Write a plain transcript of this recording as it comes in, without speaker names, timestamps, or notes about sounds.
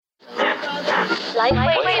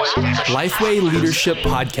LifeWay Leadership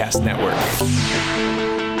Podcast Network.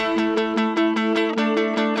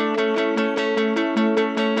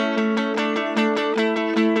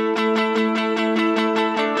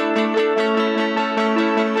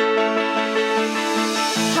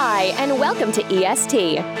 Welcome to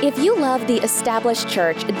EST. If you love the established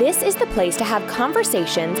church, this is the place to have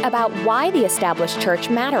conversations about why the established church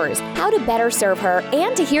matters, how to better serve her,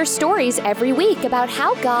 and to hear stories every week about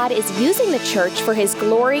how God is using the church for His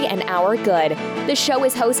glory and our good. The show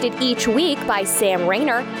is hosted each week by Sam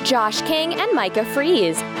Rayner, Josh King, and Micah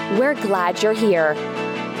Fries. We're glad you're here.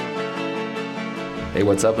 Hey,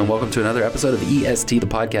 what's up, and welcome to another episode of EST, the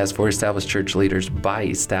podcast for established church leaders by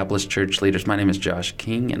established church leaders. My name is Josh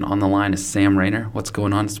King, and on the line is Sam Rayner. What's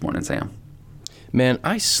going on this morning, Sam? Man,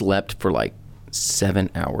 I slept for like 7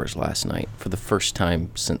 hours last night for the first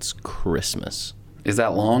time since Christmas. Is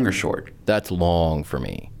that long or short? That's long for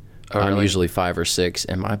me. Oh, really? I'm usually 5 or 6,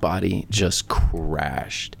 and my body just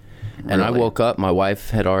crashed. Really? And I woke up, my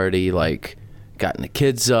wife had already gotten the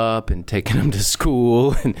kids up and taken them to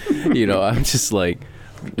school, and I'm just like,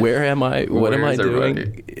 where am I? What am I doing?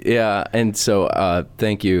 Everybody? Yeah, and so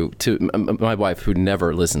thank you to my wife, who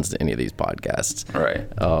never listens to any of these podcasts. Right.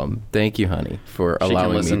 Thank you, honey, for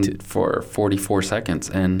allowing me to. She can listen for 44 seconds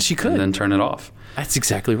and she could. And then turn it off. That's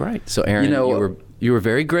exactly right. So, Aaron, you were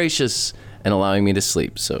very gracious in allowing me to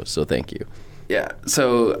sleep. So thank you. Yeah.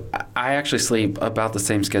 So I actually sleep about the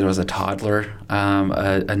same schedule as a toddler,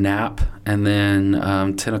 a nap, and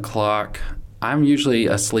then 10 o'clock. I'm usually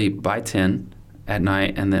asleep by 10 at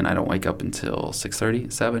night, and then I don't wake up until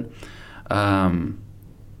 6:30, 7.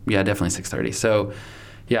 Yeah, definitely 6:30. So,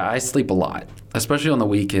 yeah, I sleep a lot, especially on the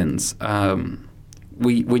weekends.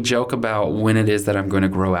 We joke about when it is that I'm going to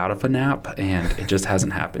grow out of a nap, and it just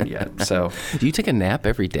hasn't happened yet. So, do you take a nap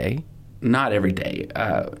every day? Not every day.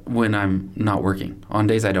 When I'm not working. On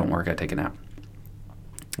days I don't work, I take a nap.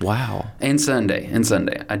 Wow. And Sunday.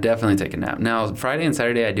 I definitely take a nap. Now, Friday and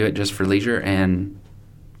Saturday, I do it just for leisure and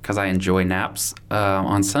because I enjoy naps.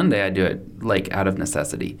 On Sunday, I do it out of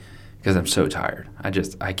necessity because I'm so tired.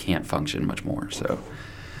 I can't function much more. So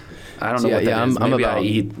I don't know what that is. Maybe I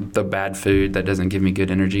eat the bad food that doesn't give me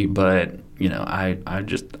good energy, but I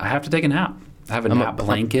have to take a nap. I have a nap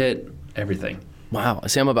blanket, everything. Wow.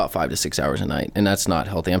 See, I'm about 5 to 6 hours a night, and that's not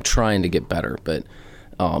healthy. I'm trying to get better, but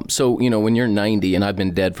so when you're 90 and I've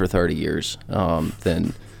been dead for 30 years,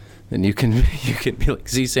 then you can be like,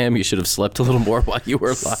 see, Sam, you should have slept a little more while you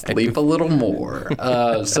were alive. Sleep a little more.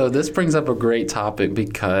 So this brings up a great topic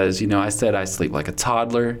because, I said I sleep like a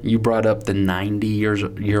toddler. You brought up the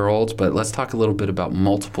 90-year-olds, but let's talk a little bit about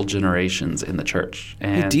multiple generations in the church.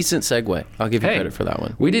 And a decent segue. I'll give you credit for that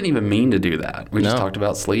one. We didn't even mean to do that. We just talked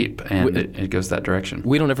about sleep, and it goes that direction.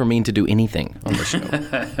 We don't ever mean to do anything on the show.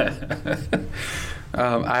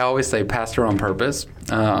 I always say pastor on purpose,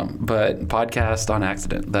 but podcast on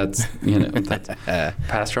accident. That's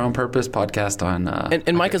pastor on purpose, podcast on...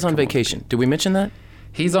 and Micah's on vacation. Did we mention that?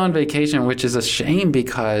 He's on vacation, which is a shame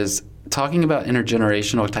because talking about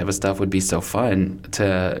intergenerational type of stuff would be so fun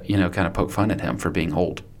to, kind of poke fun at him for being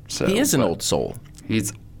old. So he is an old soul.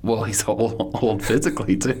 He's old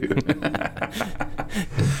physically too.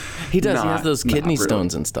 He does. He has those kidney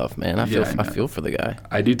stones and stuff, man. I feel for the guy.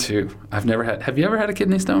 I do too. Have you ever had a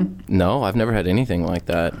kidney stone? No, I've never had anything like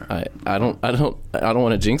that. I don't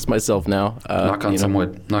want to jinx myself now. Knock on some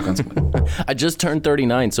wood. I just turned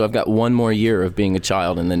 39, so I've got one more year of being a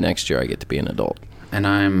child, and then next year I get to be an adult. And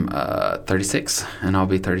I'm 36, and I'll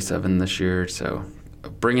be 37 this year, so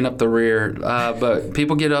bringing up the rear. But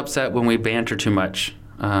people get upset when we banter too much.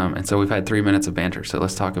 And so we've had 3 minutes of banter, so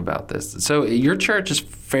let's talk about this. So your church is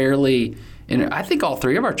fairly, I think all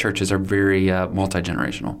three of our churches are very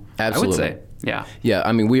multi-generational. Absolutely. I would say, yeah. Yeah,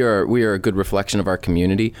 I mean, we are a good reflection of our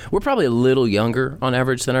community. We're probably a little younger on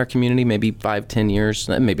average than our community, maybe 5-10 years,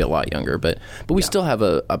 maybe a lot younger, but we still have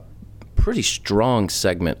a pretty strong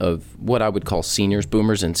segment of what I would call seniors,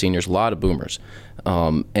 boomers, and seniors, a lot of boomers.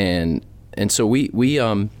 And so we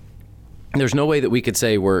there's no way that we could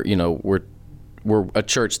say we're a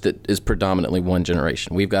church that is predominantly one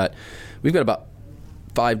generation. We've got about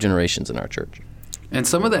 5 generations in our church. And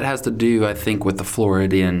some of that has to do, I think, with the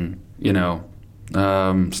Floridian,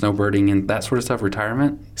 snowbirding and that sort of stuff,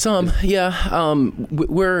 retirement. Some, yeah.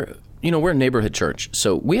 We're a neighborhood church,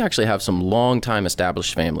 so we actually have some long-time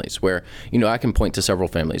established families where, I can point to several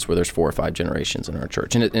families where there's 4 or 5 generations in our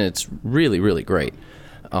church, and it's really, really great.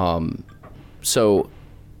 So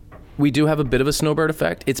we do have a bit of a snowbird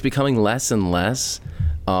effect. It's becoming less and less,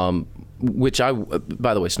 which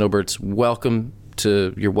by the way, snowbirds, you're welcome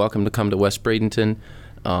to come to West Bradenton.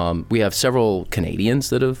 We have several Canadians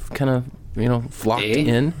that have kind of flocked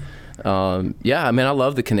in. Yeah, I mean, I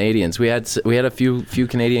love the Canadians. We had a few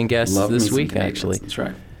Canadian guests this week, actually. That's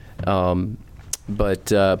right.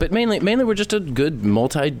 But mainly we're just a good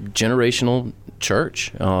multi-generational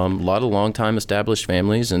church. A lot of long-time established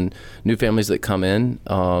families and new families that come in,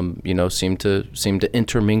 seem to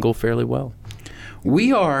intermingle fairly well.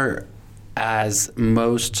 We are, as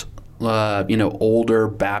most older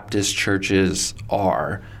Baptist churches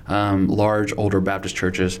are, large older Baptist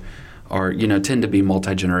churches are, tend to be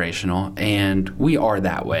multi-generational, and we are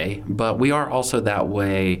that way, but we are also that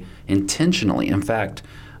way intentionally. In fact,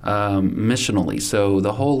 missionally. So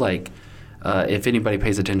the whole if anybody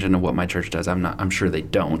pays attention to what my church does, I'm sure they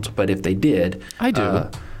don't, but if they did, I do.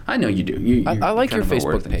 I know you do. I like your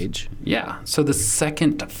Facebook page. Yeah. So the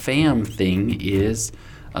second fam thing is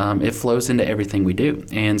it flows into everything we do,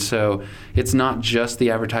 and so it's not just the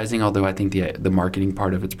advertising, although I think the marketing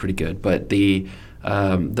part of it's pretty good, but the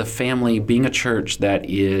family, being a church that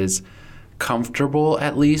is comfortable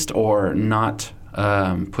at least, or not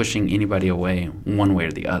pushing anybody away one way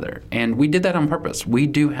or the other. And we did that on purpose. We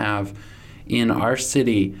do have in our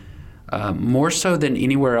city, more so than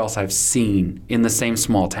anywhere else I've seen in the same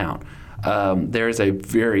small town, there is a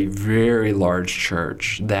very, very large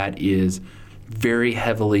church that is very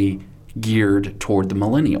heavily geared toward the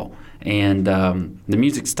millennial. And the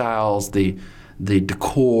music styles, the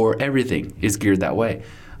decor, everything is geared that way,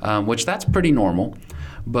 which that's pretty normal.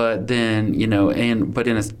 But then, but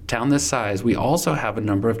in a town this size, we also have a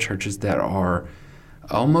number of churches that are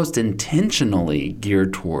almost intentionally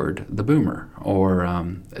geared toward the boomer, or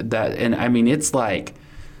that. And I mean, it's like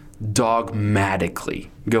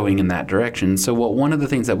dogmatically going in that direction. So one of the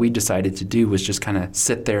things that we decided to do was just kind of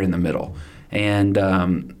sit there in the middle,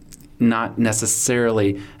 and not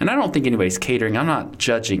necessarily. And I don't think anybody's catering. I'm not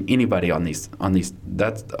judging anybody on these.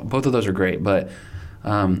 That's both of those are great, but.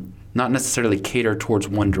 Not necessarily cater towards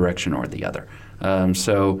one direction or the other.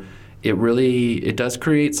 So it does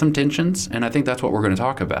create some tensions, and I think that's what we're going to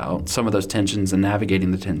talk about, some of those tensions and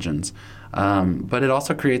navigating the tensions. But it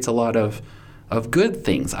also creates a lot of good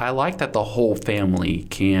things. I like that the whole family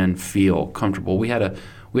can feel comfortable. We had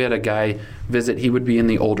a guy visit. He would be in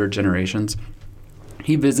the older generations.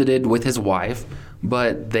 He visited with his wife,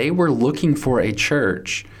 but they were looking for a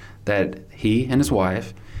church that he and his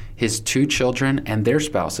wife, his 2 children and their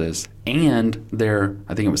spouses, and their,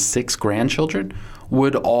 I think it was 6 grandchildren,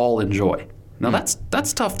 would all enjoy. Now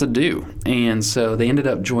that's tough to do. And so they ended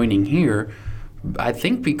up joining here, I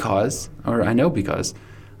think because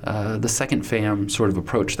the second fam sort of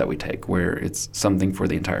approach that we take, where it's something for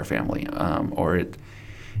the entire family, or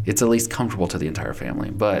it's at least comfortable to the entire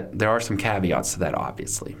family. But there are some caveats to that,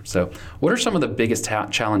 obviously. So what are some of the biggest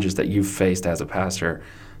challenges that you've faced as a pastor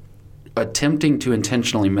attempting to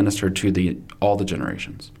intentionally minister to all the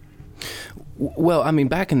generations? Well, I mean,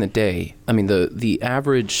 back in the day, the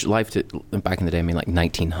average life back in the day, I mean, like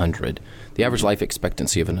 1900, the average life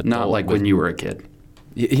expectancy of an adult. Not like when you were a kid.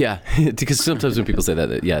 Yeah, because sometimes when people say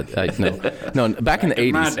that, no, back in the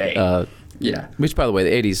 80s. My day. Yeah. Which, by the way,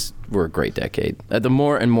 the 80s were a great decade. The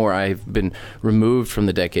more and more I've been removed from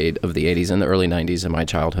the decade of the 80s and the early 90s in my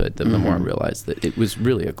childhood, the more I realized that it was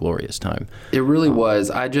really a glorious time. It really was.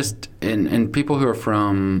 And people who are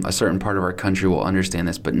from a certain part of our country will understand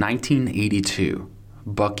this, but 1982,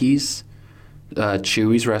 Buc-ee's,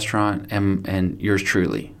 Chewy's restaurant, and yours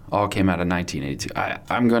truly all came out of 1982.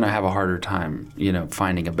 I'm going to have a harder time,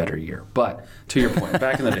 finding a better year. But to your point,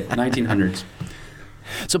 back in the day, 1900s.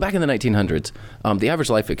 So back in the 1900s, the average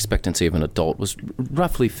life expectancy of an adult was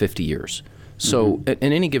roughly 50 years. So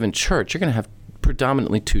in any given church, you're going to have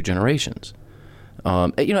predominantly 2 generations.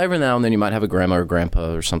 Every now and then you might have a grandma or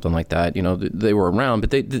grandpa or something like that. They were around,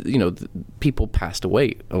 but people passed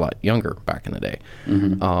away a lot younger back in the day.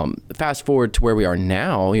 Fast forward to where we are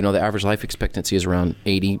now, the average life expectancy is around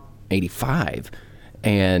 80, 85.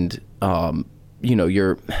 And,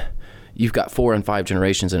 you've got 4 and 5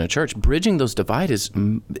 generations in a church. Bridging those divide is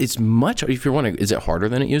much. If you're wondering, is it harder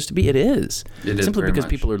than it used to be? It is. It is simply because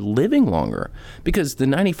people are living longer. Because the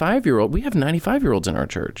 95-year-old, we have 95-year-olds in our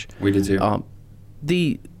church. We do too.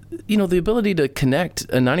 The ability to connect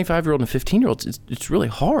a 95-year-old and a 15-year-old, it's really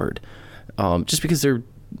hard, just because they're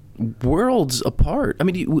worlds apart. I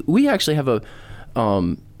mean, we actually have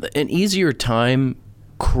an easier time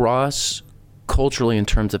cross-culturally in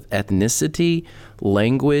terms of ethnicity,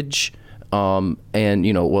 language. And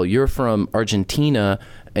you're from Argentina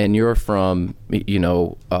and you're from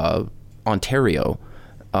Ontario,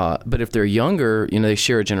 but if they're younger, they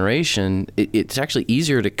share a generation. It's actually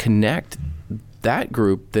easier to connect that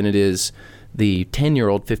group than it is the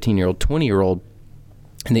 10-year-old, 15-year-old, 20-year-old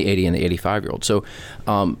and the 80 and the 85-year-old. So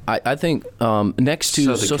I think next to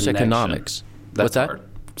socioeconomics, what's that? Hard.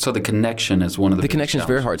 So the connection is one of the connection is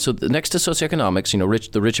very hard. So the next to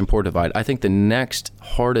socioeconomics, the rich and poor divide. I think the next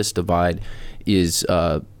hardest divide is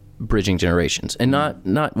bridging generations, and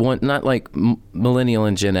not like millennial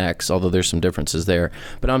and Gen X, although there's some differences there.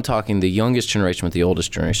 But I'm talking the youngest generation with the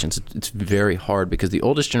oldest generations. It's very hard because the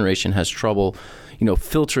oldest generation has trouble,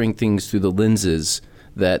 filtering things through the lenses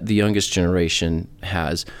that the youngest generation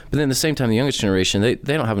has. But then at the same time, the youngest generation, they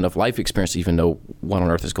don't have enough life experience to even know what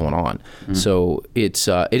on earth is going on. Mm-hmm. So it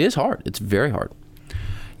is hard. It's very hard.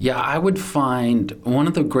 Yeah, I would find one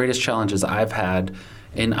of the greatest challenges I've had,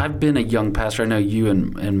 and I've been a young pastor. I know you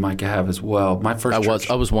and Micah have as well. My first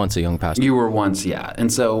I was once a young pastor. You were once, yeah.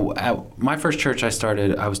 And so at my first church I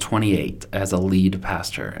started, I was 28 as a lead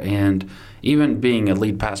pastor. And even being a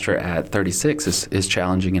lead pastor at 36 is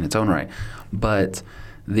challenging in its own right. But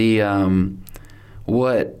the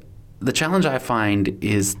challenge I find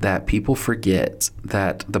is that people forget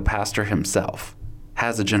that the pastor himself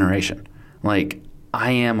has a generation. Like,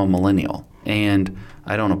 I am a millennial, and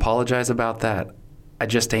I don't apologize about that. I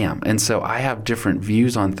just am. And so I have different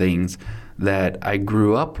views on things that I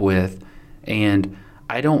grew up with, and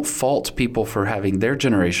I don't fault people for having their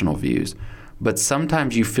generational views, but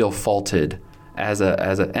sometimes you feel faulted as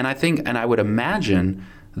a and I think, and I would imagine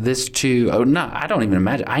this too. Oh, no, I don't even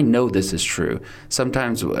imagine. I know this is true.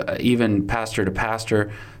 Sometimes even pastor to pastor,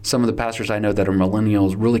 some of the pastors I know that are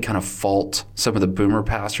millennials really kind of fault some of the boomer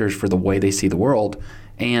pastors for the way they see the world.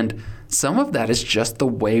 And some of that is just the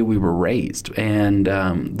way we were raised and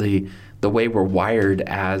the way we're wired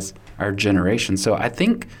as our generation. So I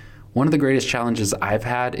think one of the greatest challenges I've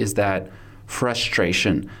had is that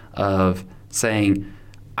frustration of saying,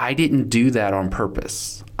 I didn't do that on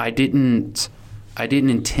purpose. I didn't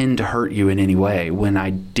intend to hurt you in any way when I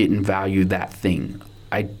didn't value that thing.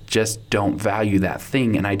 I just don't value that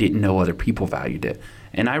thing, and I didn't know other people valued it.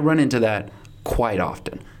 And I run into that quite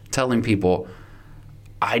often, telling people,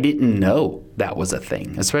 I didn't know that was a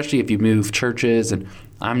thing, especially if you move churches. And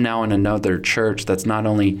I'm now in another church that's not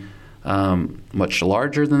only much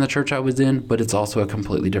larger than the church I was in, but it's also a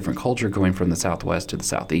completely different culture going from the Southwest to the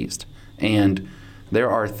Southeast. And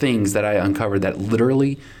there are things that I uncovered that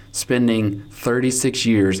literally spending 36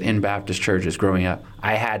 years in Baptist churches growing up,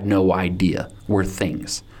 I had no idea were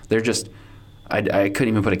things. They're just, I couldn't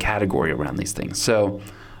even put a category around these things. So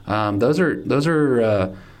that's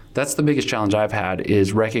the biggest challenge I've had,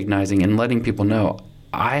 is recognizing and letting people know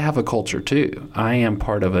I have a culture too. I am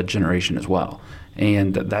part of a generation as well.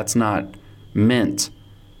 And that's not meant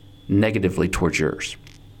negatively towards yours.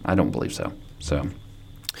 I don't believe so. So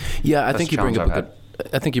yeah, I think you bring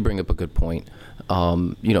up a good point.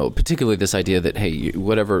 Particularly this idea that, hey,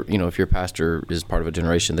 whatever, if your pastor is part of a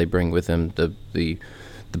generation, they bring with them the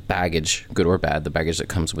baggage, good or bad, the baggage that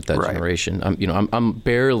comes with that generation. I'm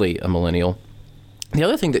barely a millennial. The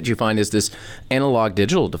other thing that you find is this analog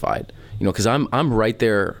digital divide. Because I'm right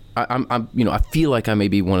there. I feel like I may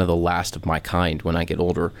be one of the last of my kind when I get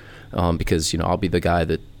older, because I'll be the guy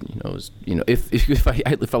that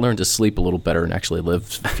if I learn to sleep a little better and actually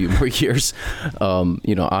live a few more years,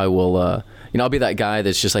 I will. I'll be that guy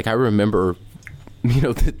that's just like, I remember,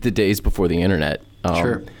 the days before the internet.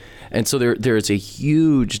 Sure. And so there is a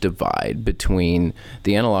huge divide between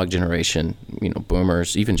the analog generation,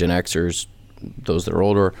 boomers, even Gen Xers, those that are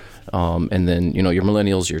older, and then your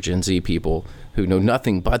millennials, your Gen Z people who know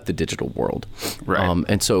nothing but the digital world. Right.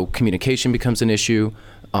 And so communication becomes an issue.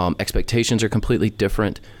 Expectations are completely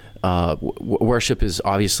different. Worship is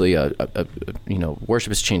obviously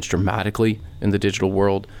worship has changed dramatically in the digital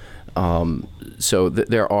world. So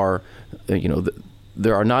there are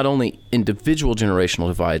not only individual generational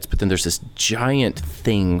divides, but then there's this giant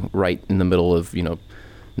thing right in the middle of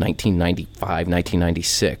 1995,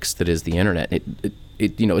 1996 that is the internet.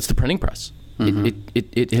 It's the printing press. Mm-hmm.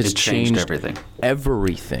 It has changed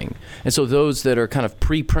everything. And so those that are kind of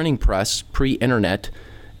pre-printing press, pre-internet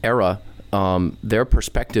era, their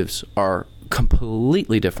perspectives are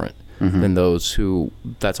completely different than those who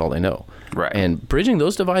that's all they know. Right. And bridging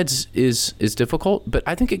those divides is difficult, but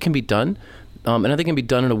I think it can be done. And I think it can be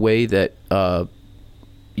done in a way that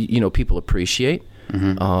people appreciate.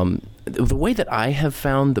 Mm-hmm. The way that I have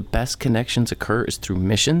found the best connections occur is through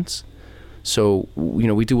missions. So,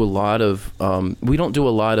 we do a lot of, we don't do a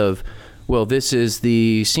lot of, well, this is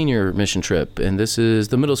the senior mission trip, and this is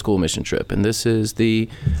the middle school mission trip, and this is the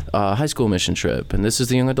high school mission trip, and this is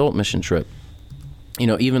the young adult mission trip.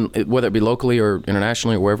 Even whether it be locally or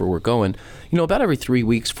internationally or wherever we're going, about every 3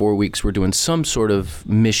 weeks, 4 weeks, we're doing some sort of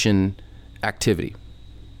mission activity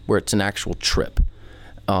where it's an actual trip.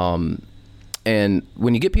 And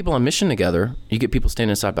when you get people on mission together, you get people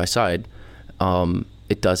standing side by side,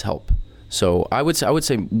 it does help. So I would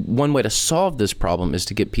say one way to solve this problem is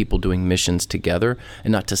to get people doing missions together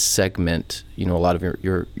and not to segment, a lot of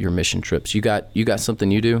your mission trips. You got something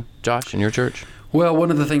you do, Josh, in your church? Well,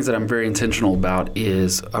 one of the things that I'm very intentional about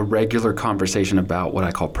is a regular conversation about what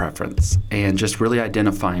I call preference, and just really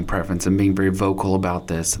identifying preference and being very vocal about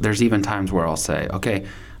this. There's even times where I'll say, okay,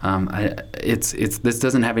 this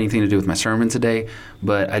doesn't have anything to do with my sermon today,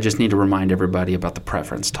 but I just need to remind everybody about the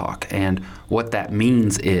preference talk. And what that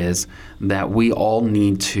means is that we all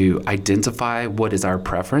need to identify what is our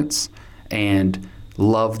preference and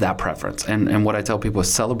love that preference. And what I tell people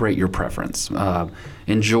is celebrate your preference.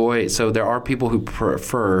 Enjoy. So there are people who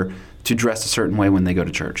prefer to dress a certain way when they go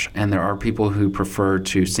to church, and there are people who prefer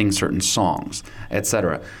to sing certain songs,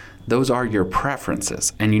 etc. Those are your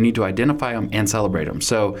preferences, and you need to identify them and celebrate them.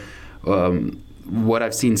 So what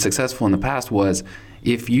I've seen successful in the past was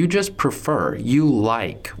if you just prefer, you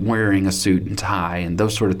like wearing a suit and tie and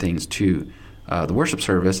those sort of things to the worship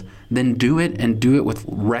service, then do it, and do it with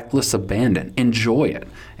reckless abandon. Enjoy it.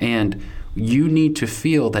 And you need to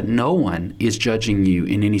feel that no one is judging you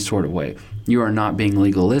in any sort of way. You are not being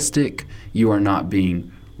legalistic. You are not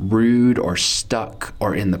being rude or stuck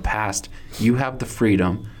or in the past. You have the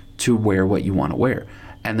freedom to wear what you want to wear.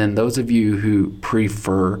 And then those of you who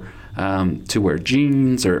prefer to wear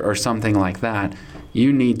jeans or something like that,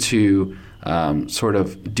 you need to sort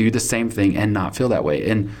of do the same thing and not feel that way.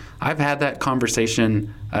 And I've had that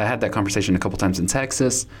conversation. I had that conversation a couple times in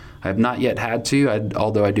Texas. I have not yet had to,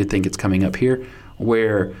 although I do think it's coming up here,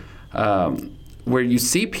 where you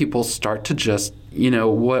see people start to just,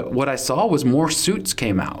 what I saw was more suits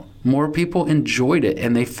came out. More people enjoyed it,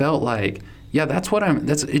 and they felt like, yeah,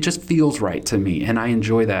 it just feels right to me, and I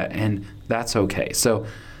enjoy that, and that's okay. So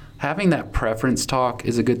having that preference talk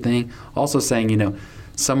is a good thing. Also saying,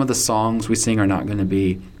 some of the songs we sing are not going to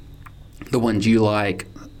be the ones you like.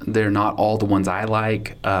 They're not all the ones I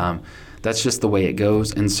like. That's just the way it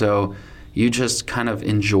goes. And so you just kind of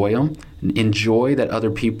enjoy them. Enjoy that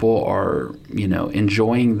other people are,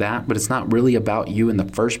 enjoying that, but it's not really about you in the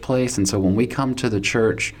first place. And so when we come to the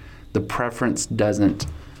church, the preference doesn't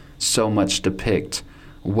so much depict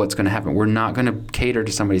what's going to happen. We're not going to cater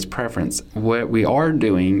to somebody's preference. What we are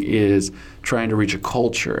doing is trying to reach a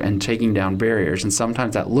culture and taking down barriers. And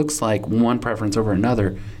sometimes that looks like one preference over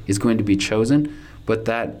another is going to be chosen, but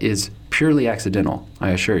that is purely accidental,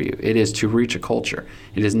 I assure you. It is to reach a culture.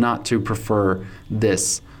 It is not to prefer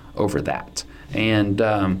this over that. And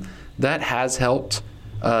that has helped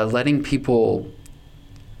coaching people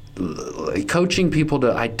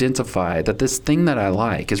to identify that this thing that I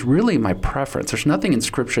like is really my preference. There's nothing in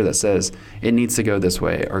Scripture that says it needs to go this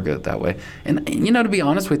way or go that way. And, to be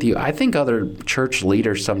honest with you, I think other church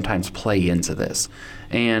leaders sometimes play into this.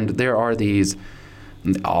 And there are these,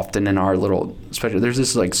 often in our little, especially, there's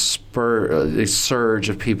this this surge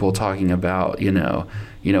of people talking about,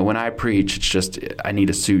 when I preach, it's just I need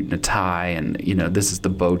a suit and a tie, and this is the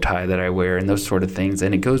bow tie that I wear, and those sort of things.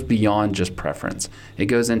 And it goes beyond just preference. It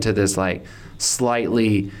goes into this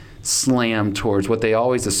slightly slam towards what they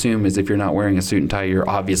always assume is if you're not wearing a suit and tie, you're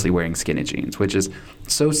obviously wearing skinny jeans, which is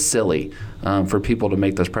so silly for people to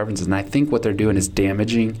make those preferences. And I think what they're doing is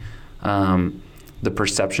damaging the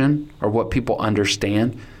perception or what people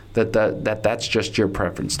understand that's just your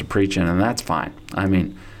preference to preach in, and that's fine. I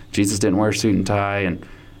mean, Jesus didn't wear a suit and tie,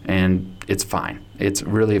 and it's fine. It's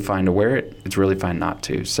really fine to wear it. It's really fine not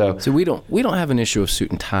to. So we don't have an issue of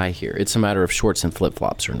suit and tie here. It's a matter of shorts and flip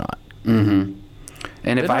flops or not. Mm-hmm.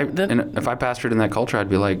 And if I pastored in that culture, I'd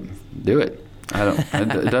be like, do it.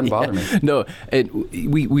 It doesn't bother me. No,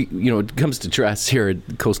 it comes to dress here in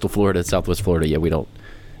coastal Florida, Southwest Florida. Yeah, we don't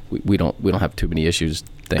have too many issues,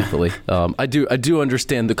 thankfully. I do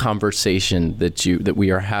understand the conversation that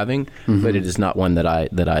we are having, mm-hmm. but it is not one that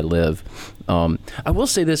I live. I will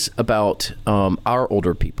say this about our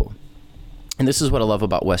older people, and this is what I love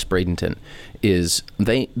about West Bradenton, is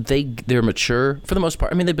they're mature for the most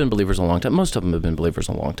part. I mean, they've been believers a long time. Most of them have been believers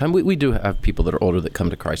a long time. We do have people that are older that come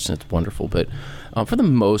to Christ, and it's wonderful. But for the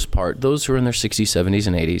most part, those who are in their 60s, 70s,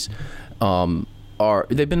 and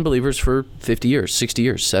 80s, they've been believers for 50 years, 60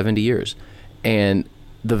 years, 70 years. And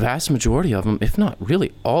the vast majority of them, if not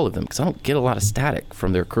really all of them, because I don't get a lot of static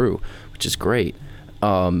from their crew, which is great,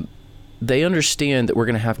 they understand that we're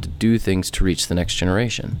going to have to do things to reach the next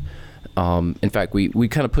generation. In fact, we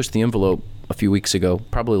kind of pushed the envelope a few weeks ago,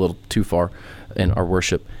 probably a little too far in our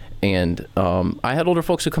worship. And I had older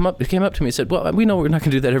folks who came up to me and said, well, we know we're not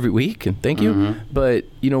going to do that every week, and thank you. Mm-hmm. But,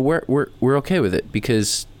 we're okay with it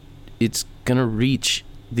because it's going to reach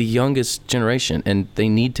the youngest generation, and they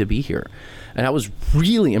need to be here. And I was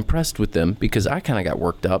really impressed with them because I kind of got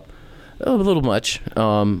worked up a little much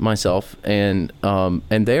myself, and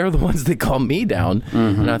they're the ones that calm me down.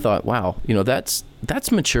 And I thought, wow,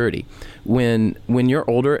 that's maturity. When you're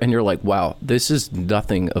older and you're like, wow, this is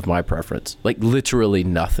nothing of my preference, like literally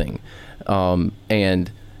nothing, but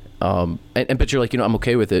you're like, I'm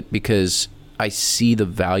okay with it because I see the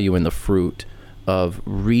value and the fruit of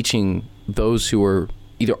reaching those who are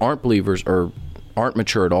either aren't believers or aren't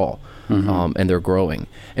mature at all. And they're growing.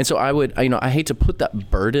 And so I hate to put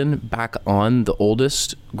that burden back on the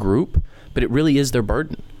oldest group, but it really is their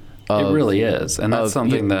burden. It really is. And that's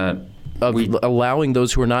something allowing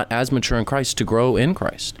those who are not as mature in Christ to grow in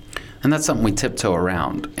Christ. And that's something we tiptoe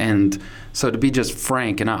around. And so to be just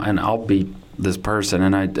frank, and I'll be this person,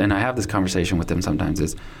 and I have this conversation with them sometimes,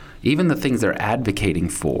 is even the things they're advocating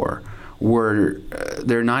for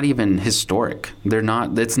they're not even historic.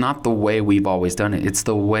 It's not the way we've always done it. It's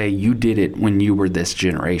the way you did it when you were this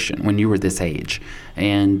generation, when you were this age.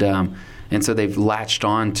 And so they've latched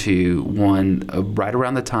on to one right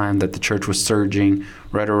around the time that the church was surging,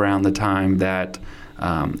 right around the time that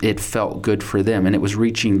it felt good for them, and it was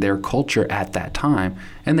reaching their culture at that time,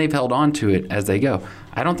 and they've held on to it as they go.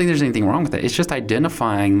 I don't think there's anything wrong with it. It's just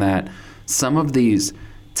identifying that some of these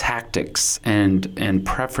tactics and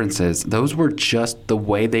preferences, those were just the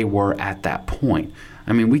way they were at that point.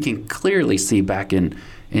 I mean, we can clearly see back in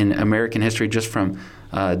American history, just from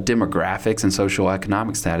demographics and social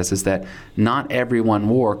economic status, is that not everyone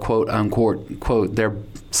wore, quote unquote, quote, their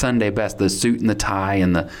Sunday best, the suit and the tie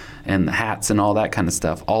and the hats and all that kind of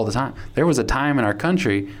stuff all the time. There was a time in our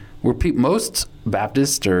country where most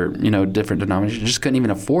Baptists or different denominations just couldn't even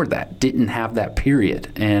afford that, didn't have that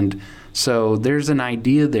period. And so there's an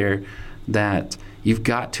idea there that you've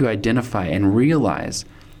got to identify and realize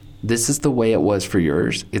this is the way it was for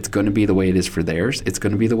yours. It's going to be the way it is for theirs. It's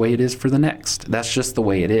going to be the way it is for the next. That's just the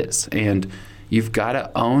way it is. And you've got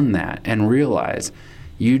to own that and realize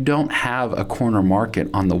you don't have a corner market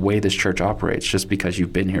on the way this church operates just because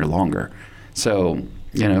you've been here longer. So,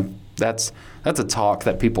 that's a talk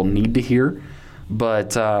that people need to hear.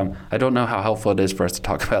 But I don't know how helpful it is for us to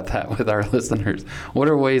talk about that with our listeners. What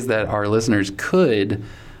are ways that our listeners could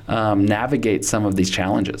navigate some of these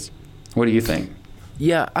challenges? What do you think?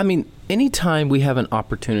 Yeah, I mean, anytime we have an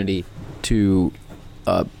opportunity to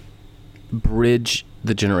bridge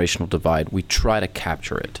the generational divide, we try to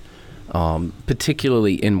capture it,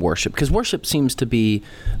 particularly in worship, because worship seems to be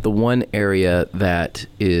the one area that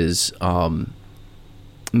is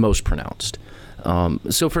most pronounced.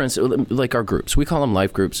 So for instance, like our groups, we call them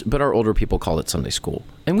life groups, but our older people call it Sunday school,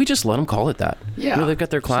 and we just let them call it that. Yeah. They've got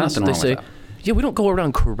their class, and they say, yeah, we don't go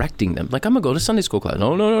around correcting them. Like, I'm going to go to Sunday school class.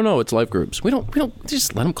 No, it's life groups. We don't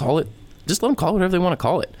just let them call it. Just let them call it whatever they want to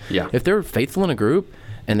call it. Yeah. If they're faithful in a group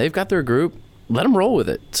and they've got their group, let them roll with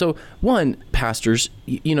it. So one, pastors,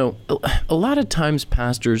 a lot of times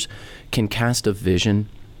pastors can cast a vision,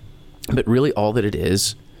 but really all that it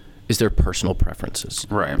is their personal preferences.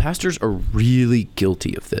 Right. Pastors are really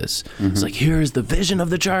guilty of this. It's like, here's the vision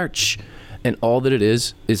of the church. And all that it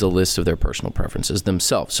is a list of their personal preferences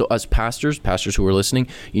themselves. So as pastors who are listening,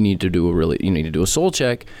 you need to do a soul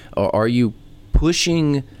check. Are you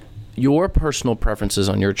pushing your personal preferences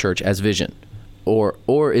on your church as vision?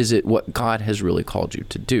 Or is it what God has really called you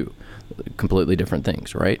to do? Completely different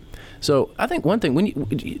things, right? So I think one thing, when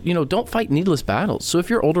you don't fight needless battles. So if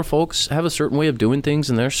your older folks have a certain way of doing things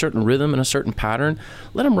and there's a certain rhythm and a certain pattern,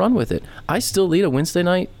 let them run with it. I still lead a Wednesday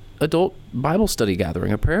night adult Bible study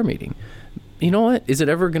gathering, a prayer meeting. You know what? Is it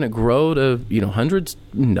ever going to grow to, hundreds?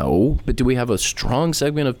 No. But do we have a strong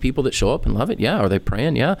segment of people that show up and love it? Yeah. Are they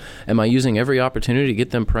praying? Yeah. Am I using every opportunity to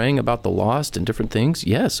get them praying about the lost and different things?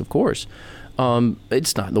 Yes, of course.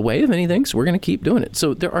 It's not in the way of anything, so we're going to keep doing it.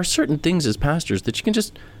 So there are certain things as pastors that you can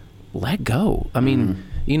just let go. I mean,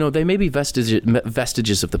 they may be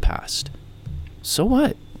vestiges of the past. So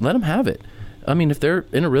what? Let them have it. I mean, if they're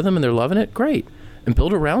in a rhythm and they're loving it, great. And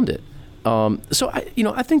build around it. So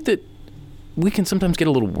I think that we can sometimes get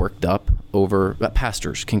a little worked up over,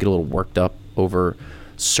 pastors can get a little worked up over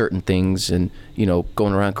certain things and,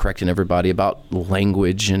 going around correcting everybody about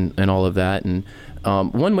language and all of that. And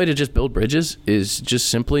one way to just build bridges is just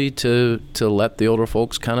simply to let the older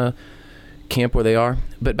folks kind of camp where they are.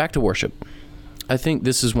 But back to worship. I think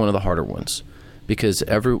this is one of the harder ones because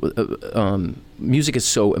music is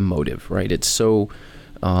so emotive, right? It's so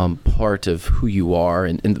part of who you are,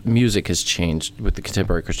 and music has changed with the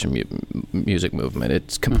contemporary Christian music movement.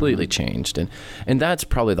 It's completely changed, and that's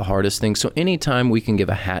probably the hardest thing. So anytime we can give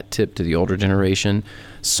a hat tip to the older generation,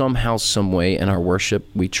 somehow, some way in our worship,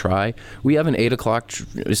 we try. We have an 8 o'clock.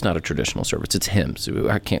 It's not a traditional service. It's hymns.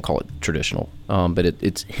 I can't call it traditional, but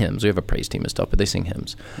it's hymns. We have a praise team and stuff, but they sing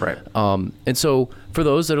hymns. Right. And so for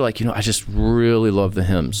those that are like, I just really love the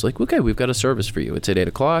hymns, like, okay, we've got a service for you. It's at 8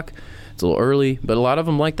 o'clock. It's a little early, but a lot of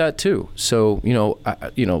them like that too. So,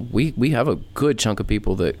 we have a good chunk of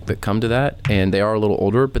people that come to that, and they are a little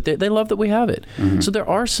older, but they love that we have it. So there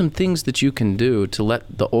are some things that you can do to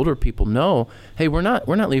let the older people know, hey, we're not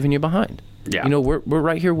leaving you behind. Yeah. We're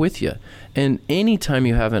right here with you. And anytime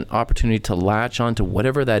you have an opportunity to latch on to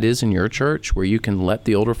whatever that is in your church, where you can let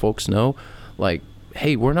the older folks know, like,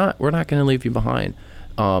 hey, we're not going to leave you behind.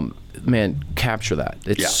 Man, capture that.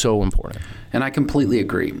 It's so important. And I completely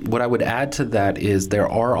agree. What I would add to that is there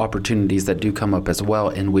are opportunities that do come up as well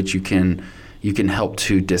in which you can help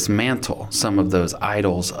to dismantle some of those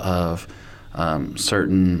idols of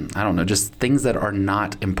certain, just things that are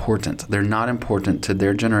not important. They're not important to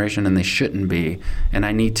their generation, and they shouldn't be. And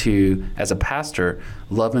I need to, as a pastor,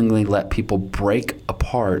 lovingly let people break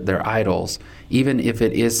apart their idols, even if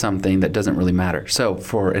it is something that doesn't really matter. So,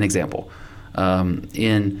 for an example,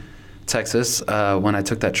 in Texas, when I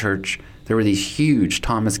took that church, there were these huge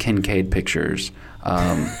Thomas Kincaid pictures,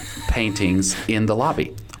 paintings in the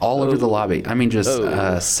lobby, all over the lobby. I mean, just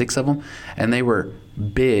 6 of them, and they were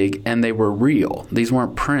big and they were real. These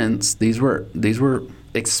weren't prints. These were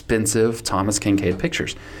expensive Thomas Kincaid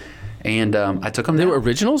pictures, and I took them. They were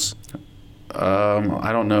originals?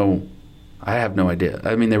 I don't know. I have no idea.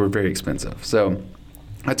 I mean, they were very expensive, so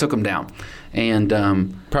I took them down. And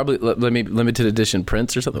probably limited edition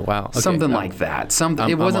prints or something. Wow, okay. Something like that.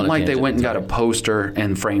 It wasn't like they went and got a poster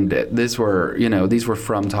and framed it. These were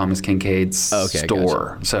from Thomas Kincaid's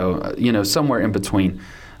store. Gotcha. So somewhere in between.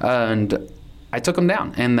 And I took them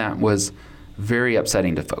down, and that was very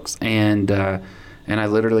upsetting to folks. And I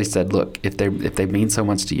literally said, look, if they mean so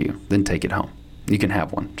much to you, then take it home. You can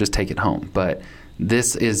have one. Just take it home. But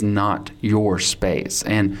this is not your space.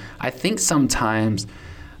 And I think sometimes.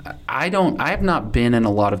 I have not been in a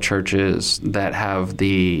lot of churches that have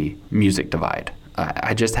the music divide.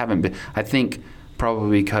 I just haven't been. I think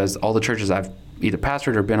probably because all the churches I've either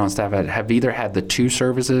pastored or been on staff at have either had the 2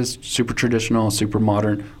 services, super traditional, super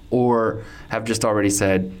modern, or have just already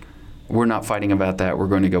said, we're not fighting about that. We're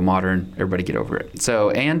going to go modern. Everybody get over it. So,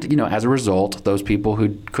 and as a result, those people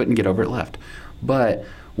who couldn't get over it left. But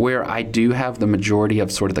where I do have the majority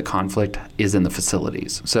of sort of the conflict is in the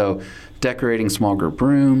facilities. So decorating small group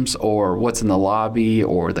rooms, or what's in the lobby,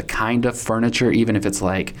 or the kind of furniture, even if it's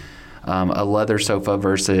like a leather sofa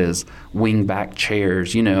versus wing back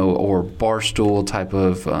chairs, or bar stool type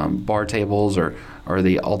of bar tables, or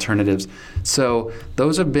the alternatives. So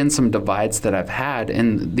those have been some divides that I've had.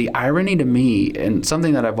 And the irony to me, and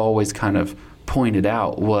something that I've always kind of pointed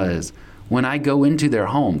out, was when I go into their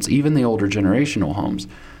homes, even the older generational homes,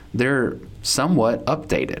 they're somewhat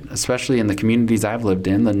updated, especially in the communities I've lived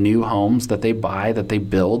in. The new homes that they buy, that they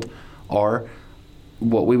build, are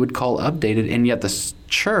what we would call updated, and yet the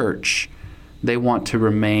church, they want to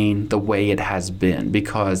remain the way it has been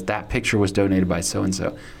because that picture was donated by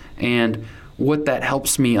so-and-so. And what that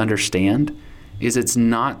helps me understand is it's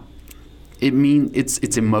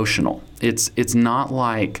emotional. It's not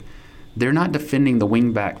like they're not defending the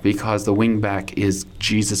wingback because the wingback is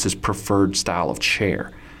Jesus's preferred style of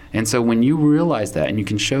chair. And so when you realize that and you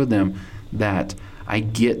can show them that I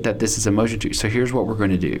get that this is emotion to you, so here's what we're going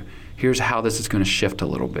to do. Here's how this is going to shift a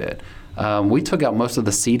little bit. We took out most of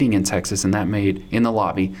the seating in Texas, and that made in the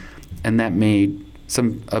lobby, and that made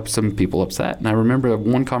some people upset. And I remember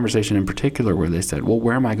one conversation in particular where they said, well,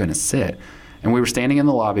 where am I going to sit? And we were standing in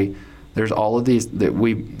the lobby. There's all of these that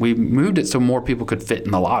we moved it so more people could fit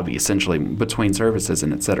in the lobby, essentially, between services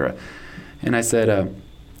and et cetera. And I said,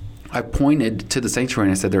 I pointed to the sanctuary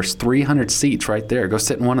and I said, there's 300 seats right there. Go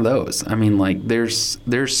sit in one of those. I mean, like, this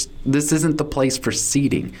isn't the place for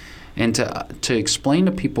seating. And to explain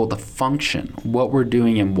to people the function, what we're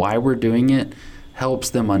doing and why we're doing it, helps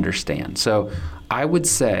them understand. So I would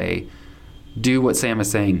say, do what Sam is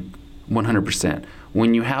saying 100%.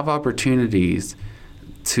 When you have opportunities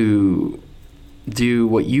to do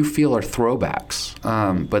what you feel are throwbacks,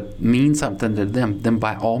 but mean something to them, then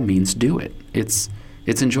by all means do it.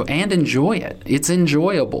 Enjoy it. It's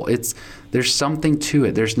enjoyable. There's something to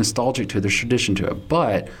it. There's nostalgic to it. There's tradition to it.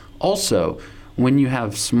 But also, when you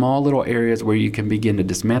have small little areas where you can begin to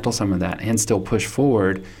dismantle some of that and still push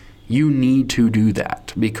forward, you need to do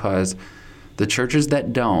that, because the churches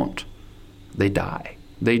that don't, they die.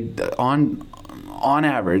 they on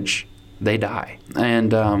average they die,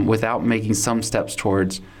 and without making some steps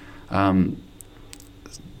towards the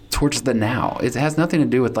now. It has nothing to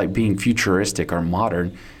do with like being futuristic or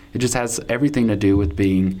modern. It just has everything to do with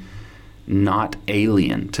being not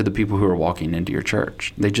alien to the people who are walking into your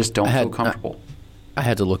church. They just don't feel comfortable. I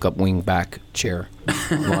had to look up wing back chair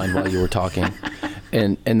line while you were talking.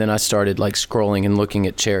 And then I started like scrolling and looking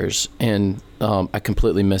at chairs, and I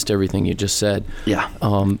completely missed everything you just said. Yeah.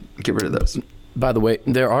 Get rid of those. By the way,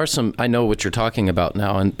 there are some, I know what you're talking about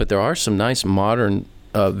now, but there are some nice modern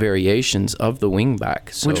variations of the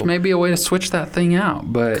wingback. So which may be a way to switch that thing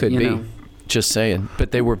out, but could be. Just saying.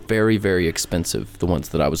 But they were very, very expensive, the ones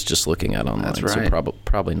that I was just looking at online. That's right. So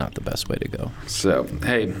probably not the best way to go. So,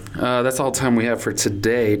 hey, that's all the time we have for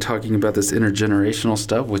today, talking about this intergenerational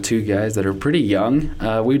stuff with two guys that are pretty young.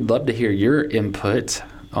 We'd love to hear your input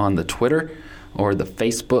on the Twitter or the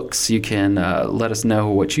Facebooks. You can let us know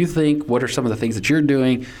what you think. What are some of the things that you're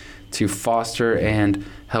doing to foster and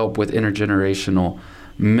help with intergenerational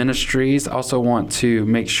ministries? Also want to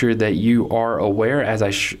make sure that you are aware, as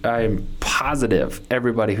I'm positive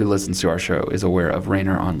everybody who listens to our show is aware of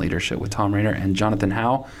Rainer on Leadership with Tom Rainer and Jonathan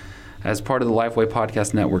Howe. As part of the LifeWay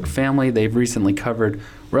Podcast Network family, they've recently covered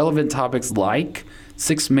relevant topics like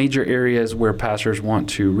 6 major areas where pastors want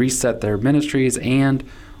to reset their ministries and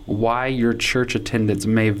why your church attendance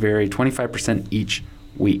may vary 25% each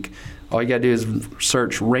week. All you got to do is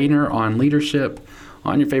search Rainer on Leadership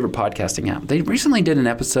on your favorite podcasting app. They recently did an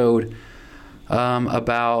episode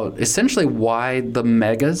about essentially why the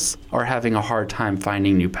megas are having a hard time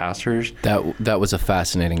finding new pastors. That was a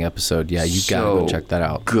fascinating episode. Yeah, you got to go check that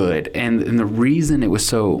out. Good. And the reason it was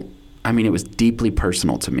so, it was deeply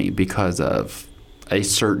personal to me because of a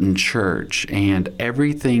certain church, and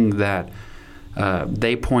everything that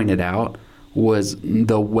they pointed out was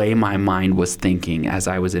the way my mind was thinking as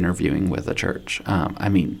I was interviewing with a church.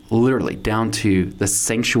 Literally down to the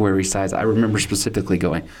sanctuary size. I remember specifically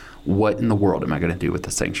going, what in the world am I going to do with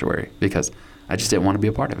the sanctuary? Because I just didn't want to be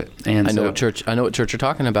a part of it. And I know what church you're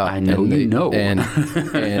talking about. I know you know. And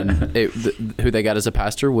who they got as a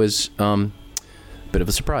pastor was a bit of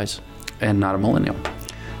a surprise. And not a millennial.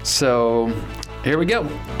 So here we go.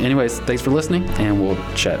 Anyways, thanks for listening, and we'll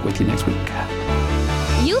chat with you next week.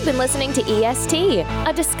 You've been listening to EST,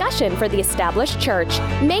 a discussion for the established church.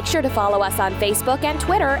 Make sure to follow us on Facebook and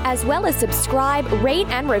Twitter, as well as subscribe, rate,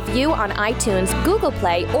 and review on iTunes, Google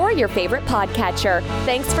Play, or your favorite podcatcher.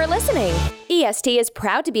 Thanks for listening. EST is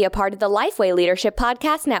proud to be a part of the LifeWay Leadership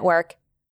Podcast Network.